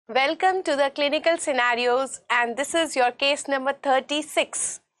Welcome to the clinical scenarios, and this is your case number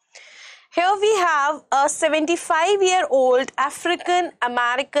 36. Here we have a 75-year-old African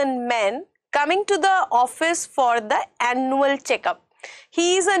American man coming to the office for the annual checkup.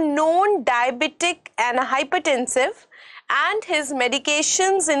 He is a known diabetic and a hypertensive, and his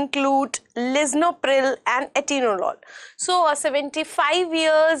medications include lisinopril and atenolol. So a 75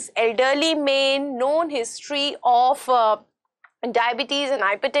 years elderly man, known history of diabetes and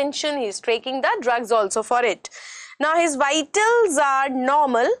hypertension. He is taking the drugs also for it. Now his vitals are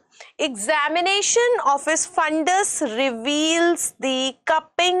normal. Examination of his fundus reveals the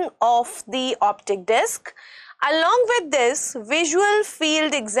cupping of the optic disc. Along with this, visual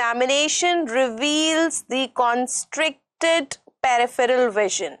field examination reveals the constricted peripheral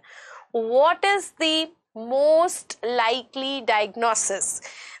vision. What is the most likely diagnosis?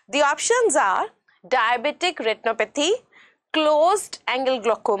 The options are diabetic retinopathy, closed angle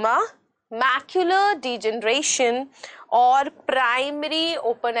glaucoma, macular degeneration, or primary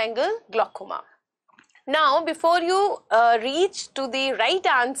open angle glaucoma. Now, before you reach to the right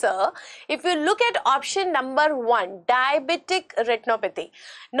answer, if you look at option number 1, diabetic retinopathy.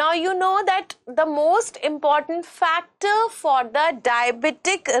 Now, you know that the most important factor for the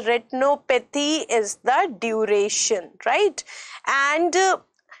diabetic retinopathy is the duration, right? And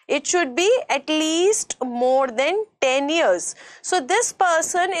it should be at least more than 10 years. So this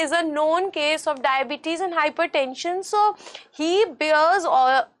person is a known case of diabetes and hypertension. So he bears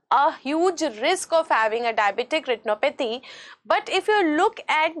a huge risk of having a diabetic retinopathy. But if you look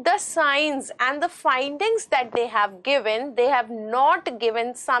at the signs and the findings that they have not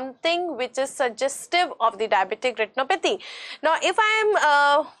given something which is suggestive of the diabetic retinopathy. Now, if I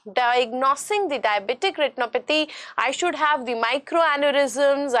am diagnosing the diabetic retinopathy, I should have the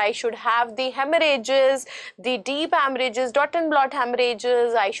microaneurysms, I should have the hemorrhages, the deep hemorrhages, dot and blot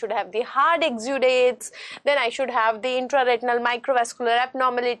hemorrhages, I should have the hard exudates, then I should have the intraretinal microvascular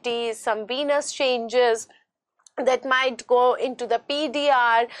abnormalities, some venous changes that might go into the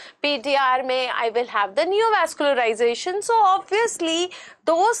PDR. PDR may I will have the neovascularization. So obviously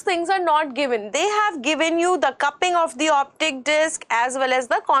those things are not given. They have given you the cupping of the optic disc as well as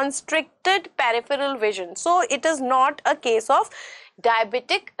the constricted peripheral vision. So it is not a case of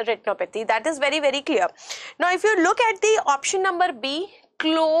diabetic retinopathy. That is very, very clear. Now if you look at the option number B,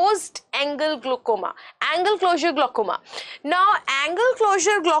 closed angle glaucoma, angle closure glaucoma. Now angle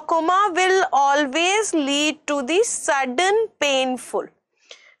closure glaucoma will always lead to the sudden painful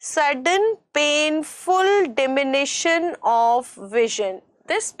diminution of vision.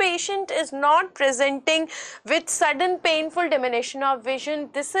 This patient is not presenting with sudden painful diminution of vision.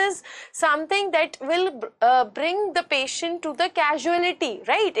 This is something that will bring the patient to the casualty,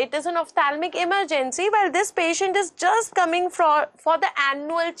 right? It is an ophthalmic emergency while this patient is just coming for the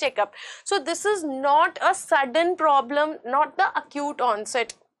annual checkup. So this is not a sudden problem, not the acute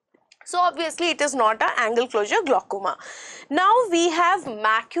onset. So obviously it is not an angle closure glaucoma. Now we have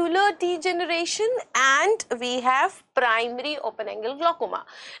macular degeneration and we have primary open angle glaucoma.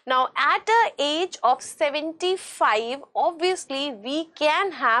 Now at the age of 75, obviously we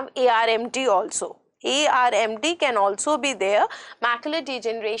can have ARMD also. ARMD can also be there. Macular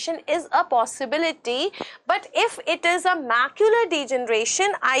degeneration is a possibility, but if it is a macular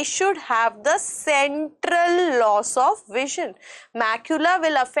degeneration, I should have the central loss of vision. Macula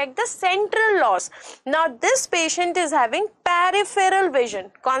will affect the central loss. Now this patient is having peripheral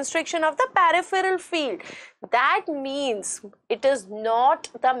vision, constriction of the peripheral field. That means it is not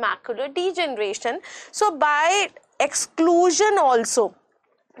the macular degeneration. So by exclusion also,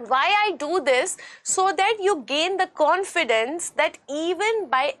 why I do this? So that you gain the confidence that even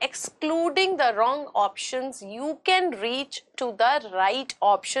by excluding the wrong options, you can reach to the right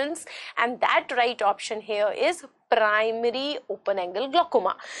options, and that right option here is primary open angle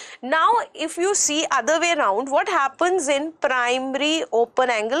glaucoma. Now if you see other way around, what happens in primary open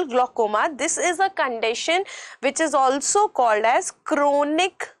angle glaucoma? This is a condition which is also called as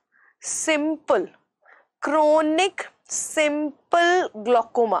chronic simple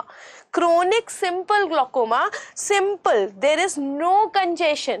glaucoma. Chronic simple glaucoma, simple, there is no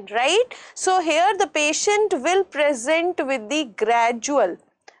congestion, right? So here the patient will present with the gradual,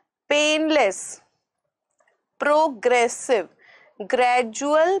 painless, progressive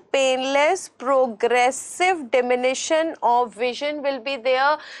diminution of vision will be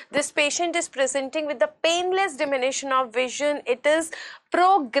there. This patient is presenting with the painless diminution of vision. It is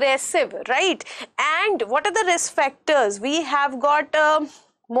progressive, right? And what are the risk factors? We have got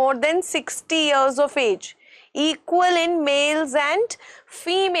more than 60 years of age. equal in males and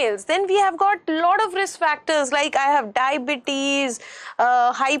females. Then we have got a lot of risk factors, like I have diabetes,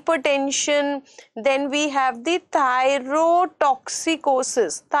 hypertension, then we have the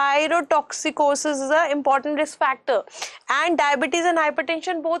thyrotoxicosis. Thyrotoxicosis is an important risk factor, and diabetes and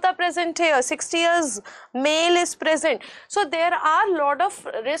hypertension both are present here. 60 years male is present. So there are a lot of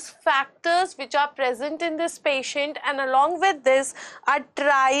risk factors which are present in this patient, and along with this a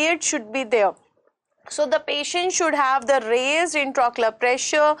triad should be there. So the patient should have the raised intraocular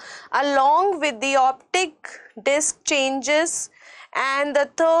pressure along with the optic disc changes, and the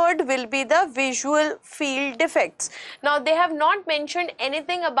third will be the visual field defects. Now they have not mentioned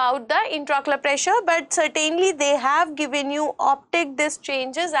anything about the intraocular pressure, but certainly they have given you optic disc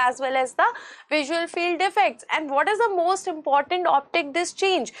changes as well as the visual field defects. And what is the most important optic disc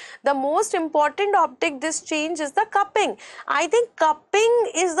change? The most important optic disc change is the cupping. I think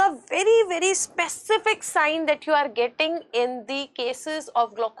cupping is the very specific sign that you are getting in the cases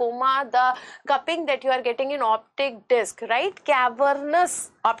of glaucoma, the cupping that you are getting in optic disc, right? Cavernous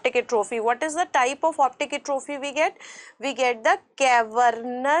optic atrophy. What is the type of optic atrophy we get? We get the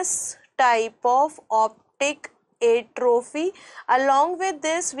cavernous type of optic atrophy. Along with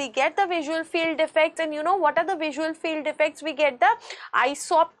this we get the visual field defects, and you know what are the visual field defects? We get the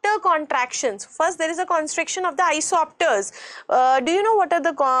isopter contractions. First there is a constriction of the isopters. Do you know what are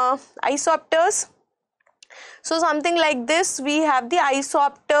the isopters? So something like this, we have the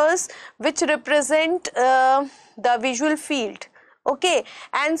isopters which represent the visual field. Okay,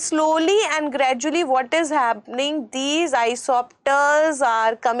 and slowly and gradually what is happening, these isopters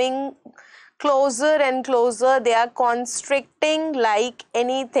are coming closer and closer, they are constricting like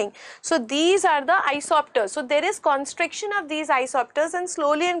anything. So these are the isopters. So there is constriction of these isopters, and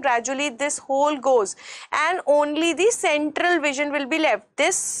slowly and gradually this hole goes, and only the central vision will be left.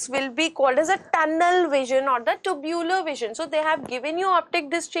 This will be called as a tunnel vision or the tubular vision. So they have given you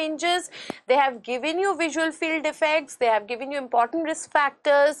optic disc changes, they have given you visual field defects, they have given you important risk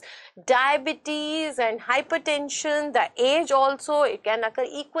factors, diabetes and hypertension, the age also, it can occur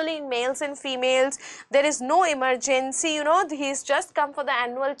equally in males and females. There is no emergency, you know, he's just come for the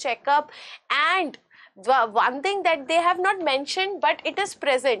annual checkup. And the one thing that they have not mentioned but it is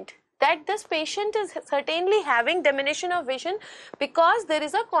present, that this patient is certainly having diminution of vision because there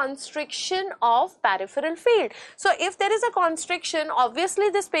is a constriction of peripheral field. So if there is a constriction, obviously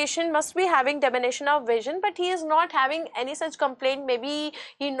this patient must be having diminution of vision, but he is not having any such complaint. Maybe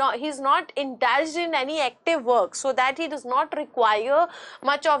he's not indulged in any active work, so that he does not require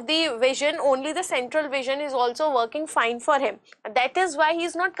much of the vision, only the central vision is also working fine for him. That is why he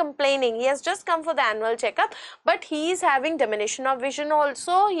is not complaining. He has just come for the annual checkup, but he is having diminution of vision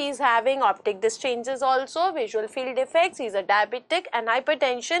also, he is having optic disc changes also, visual field defects, he is a diabetic and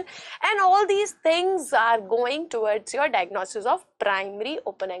hypertension, and all these things are going towards your diagnosis of primary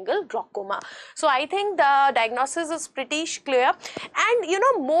open angle glaucoma. So I think the diagnosis is pretty clear. And you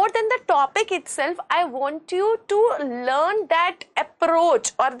know, more than the topic itself, I want you to learn that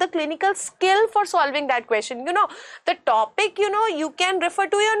approach or the clinical skill for solving that question. You know, the topic, you know, you can refer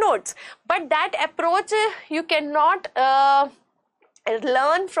to your notes, but that approach you cannot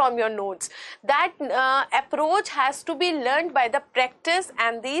learn from your notes. That approach has to be learned by the practice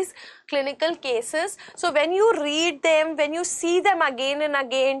and these clinical cases. So when you read them, when you see them again and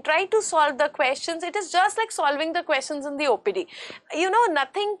again, try to solve the questions. It is just like solving the questions in the OPD. You know,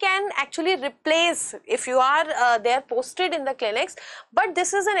 nothing can actually replace if you are there posted in the clinics, but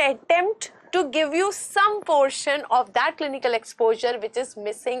this is an attempt to give you some portion of that clinical exposure which is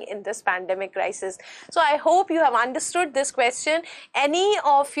missing in this pandemic crisis. So I hope you have understood this question. Any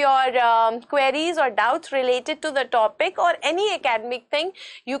of your queries or doubts related to the topic or any academic thing,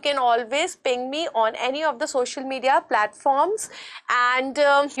 you can always ping me on any of the social media platforms, and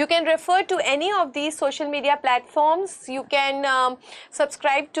you can refer to any of these social media platforms. You can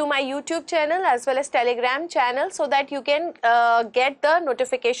subscribe to my YouTube channel as well as Telegram channel, so that you can get the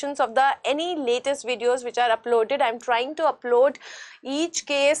notifications of the any latest videos which are uploaded. I'm trying to upload each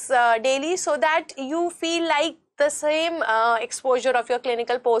case daily, so that you feel like the same exposure of your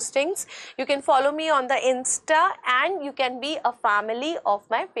clinical postings. You can follow me on the Insta, and you can be a family of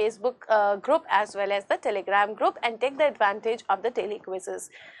my Facebook group as well as the Telegram group, and take the advantage of the daily quizzes.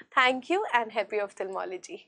 Thank you and happy ophthalmology.